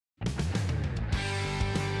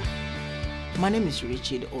My name is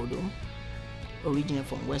Richard Odo, originally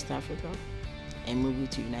from West Africa, and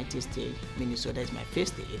moved to United States, Minnesota is my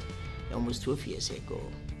first state, almost 12 years ago.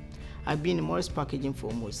 I've been in Morris Packaging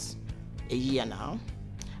for almost a year now.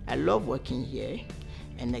 I love working here,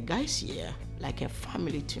 and the guys here like a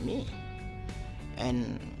family to me.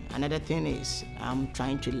 And another thing is I'm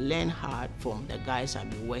trying to learn hard from the guys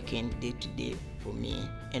I've been working day to day for me,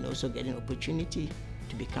 and also getting opportunity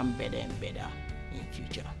to become better and better in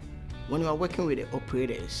future. When you are working with the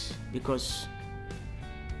operators, because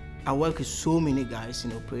I work with so many guys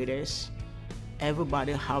in operators,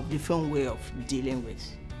 everybody have different way of dealing with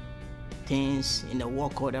things in the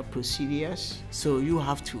work order procedures. So you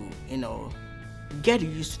have to, get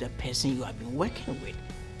used to the person you have been working with,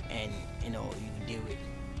 and you deal with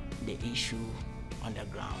the issue on the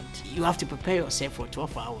ground. You have to prepare yourself for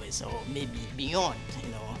 12 hours or maybe beyond,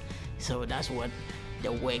 So that's what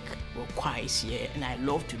the work requires here, and I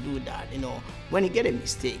love to do that. When you get a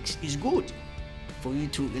mistake, it's good for you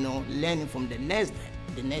to, learn from the next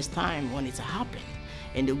time when it's happened.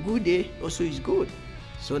 And the good day also is good,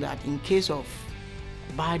 so that in case of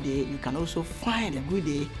bad day, you can also find a good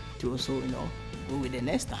day to also, go with the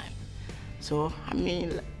next time. So,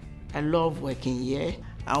 I love working here.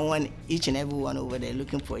 I want each and everyone over there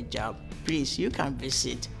looking for a job, please, you can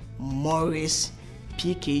visit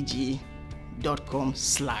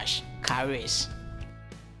morrispkg.com/careers.